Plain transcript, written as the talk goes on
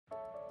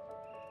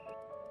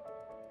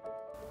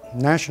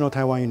National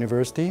Taiwan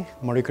University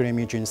Molecular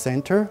Imaging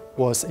Center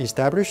was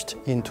established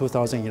in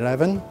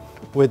 2011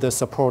 with the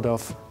support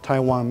of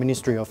Taiwan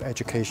Ministry of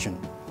Education.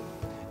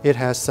 It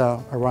has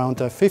around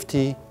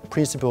 50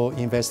 principal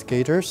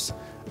investigators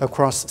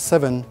across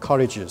 7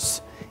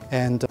 colleges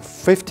and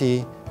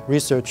 50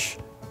 research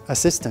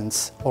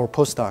assistants or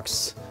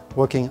postdocs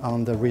working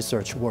on the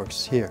research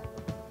works here.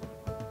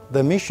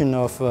 The mission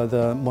of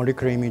the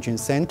Molecular Imaging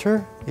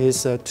Center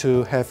is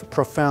to have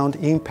profound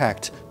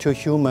impact to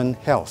human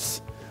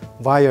health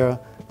via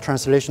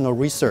translational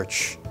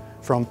research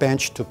from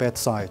bench to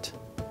bedside.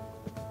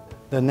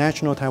 The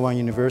National Taiwan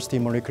University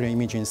Molecular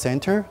Imaging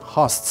Center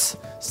hosts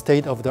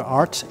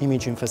state-of-the-art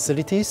imaging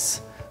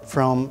facilities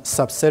from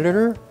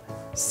subcellular,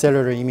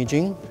 cellular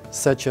imaging,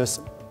 such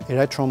as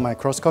electron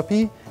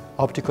microscopy,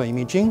 optical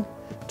imaging,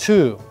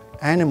 to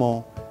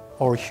animal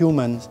or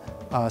human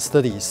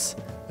studies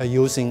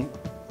using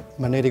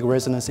magnetic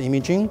resonance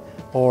imaging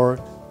or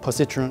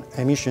positron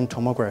emission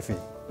tomography.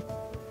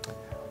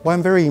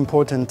 One very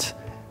important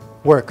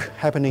work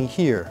happening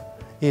here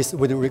is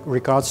with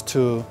regards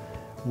to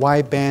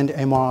wideband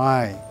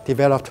MRI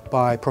developed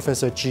by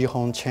Professor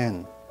Ji-Hong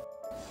Chen.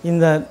 In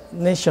the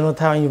National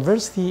Taiwan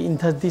University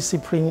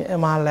Interdisciplinary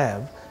MR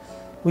Lab,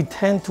 we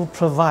tend to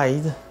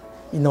provide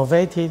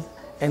innovative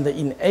and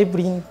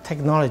enabling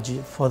technology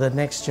for the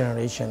next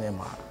generation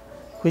MR,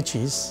 which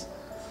is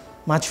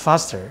much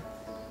faster,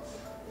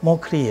 more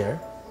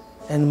clear,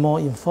 and more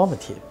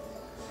informative.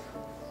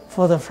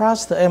 For the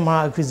first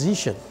MR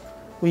acquisition,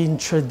 we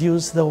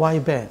introduced the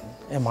wideband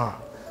MR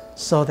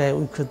so that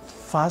we could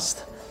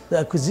fast the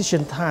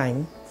acquisition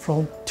time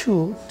from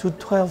 2 to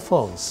 12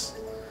 folds.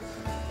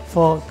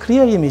 For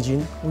clear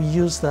imaging, we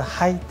used the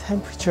high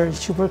temperature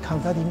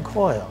superconducting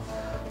coil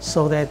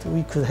so that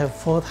we could have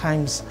 4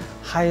 times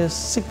higher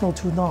signal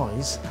to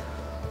noise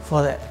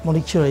for the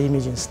molecular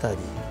imaging study.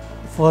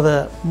 For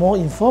the more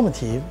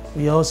informative,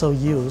 we also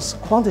use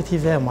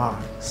quantitative MR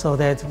so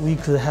that we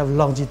could have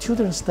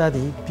longitudinal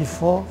study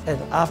before and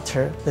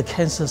after the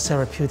cancer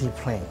therapeutic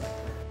plan.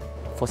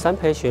 For some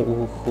patients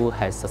who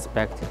has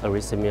suspected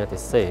arrhythmia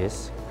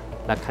disease,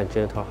 like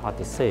congenital heart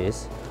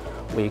disease,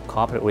 we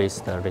cooperate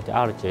with the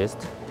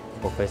radiologist,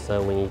 Professor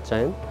Owing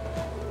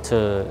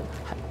to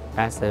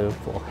ask them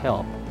for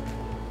help.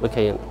 We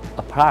can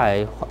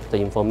apply the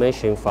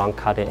information from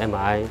cardiac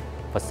MRI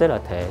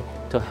facility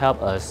to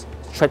help us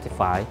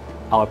stratify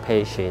our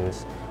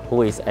patients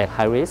who is at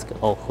high risk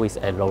or who is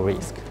at low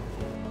risk.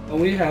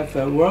 We have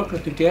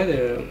worked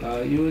together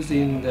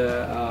using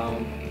the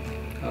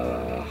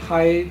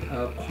high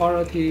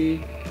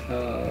quality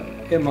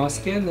MR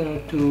scanner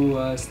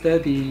to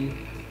study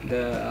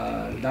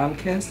the lung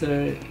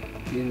cancer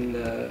in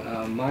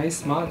the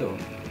mice model.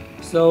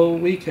 So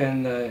we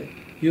can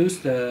use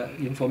the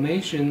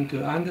information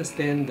to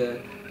understand the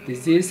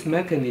disease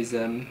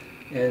mechanism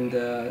and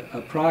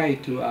apply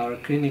it to our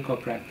clinical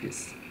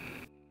practice.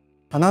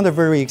 Another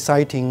very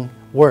exciting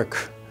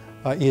work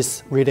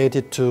is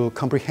related to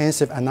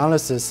comprehensive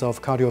analysis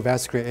of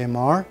cardiovascular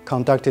MR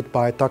conducted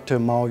by Dr.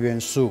 Mao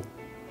Yuan-Su.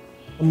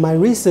 My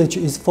research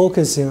is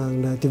focusing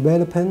on the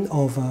development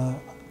of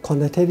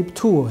quantitative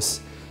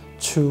tools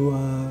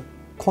to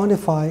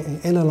quantify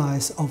and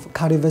analyze of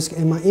cardiovascular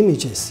MR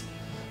images.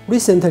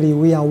 Recently,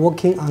 we are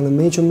working on the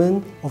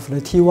measurement of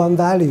the T1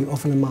 value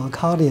of the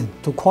myocardium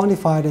to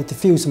quantify the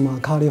diffuse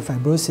myocardial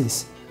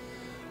fibrosis.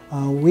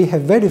 We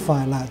have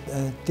verified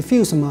that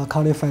diffuse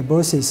myocardial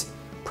fibrosis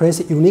plays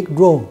a unique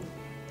role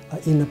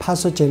in the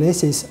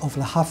pathogenesis of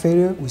the heart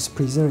failure with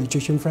preserved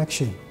ejection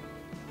fraction.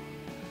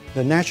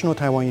 The National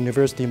Taiwan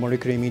University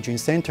Molecular Imaging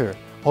Center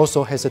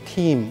also has a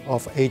team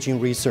of aging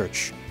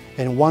research,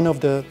 and one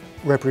of the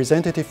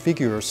representative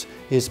figures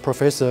is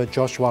Professor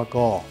Joshua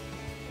Gall.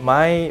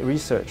 My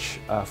research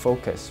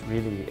focus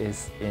really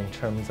is in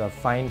terms of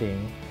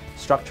finding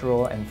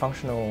structural and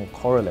functional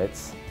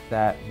correlates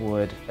that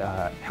would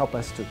help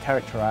us to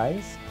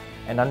characterize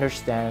and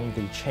understand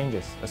the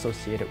changes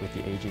associated with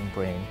the aging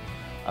brain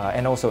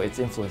and also its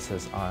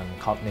influences on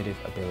cognitive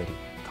ability,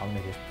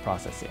 cognitive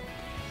processing.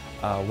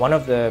 One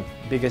of the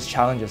biggest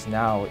challenges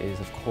now is,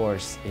 of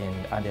course, in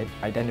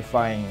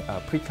identifying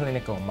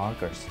preclinical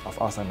markers of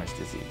Alzheimer's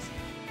disease.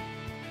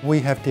 We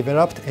have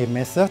developed a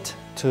method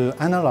to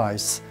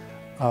analyze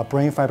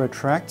brain fiber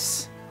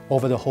tracts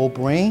over the whole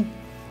brain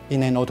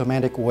in an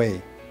automatic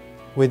way.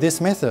 With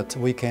this method,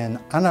 we can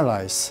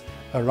analyze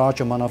a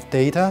large amount of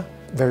data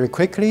very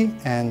quickly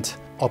and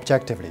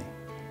objectively.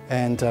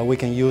 And we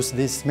can use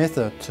this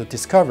method to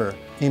discover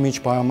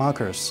image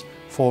biomarkers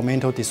for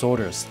mental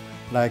disorders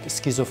like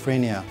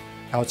schizophrenia,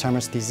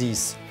 Alzheimer's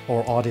disease,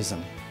 or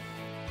autism.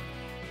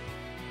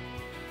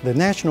 The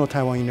National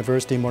Taiwan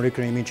University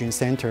Molecular Imaging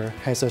Center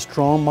has a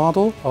strong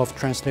model of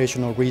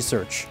translational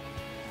research.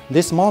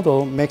 This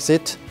model makes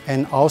it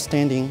an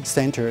outstanding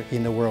center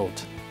in the world.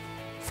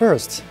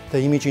 First,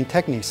 the imaging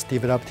techniques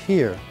developed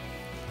here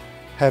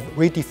have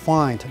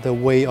redefined the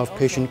way of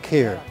patient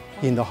care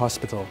in the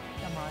hospital.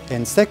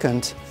 And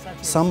second,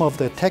 some of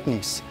the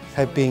techniques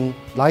have been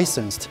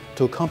licensed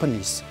to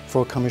companies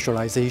for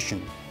commercialization.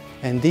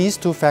 And these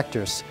two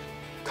factors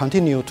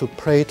continue to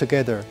play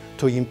together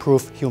to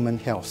improve human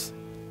health.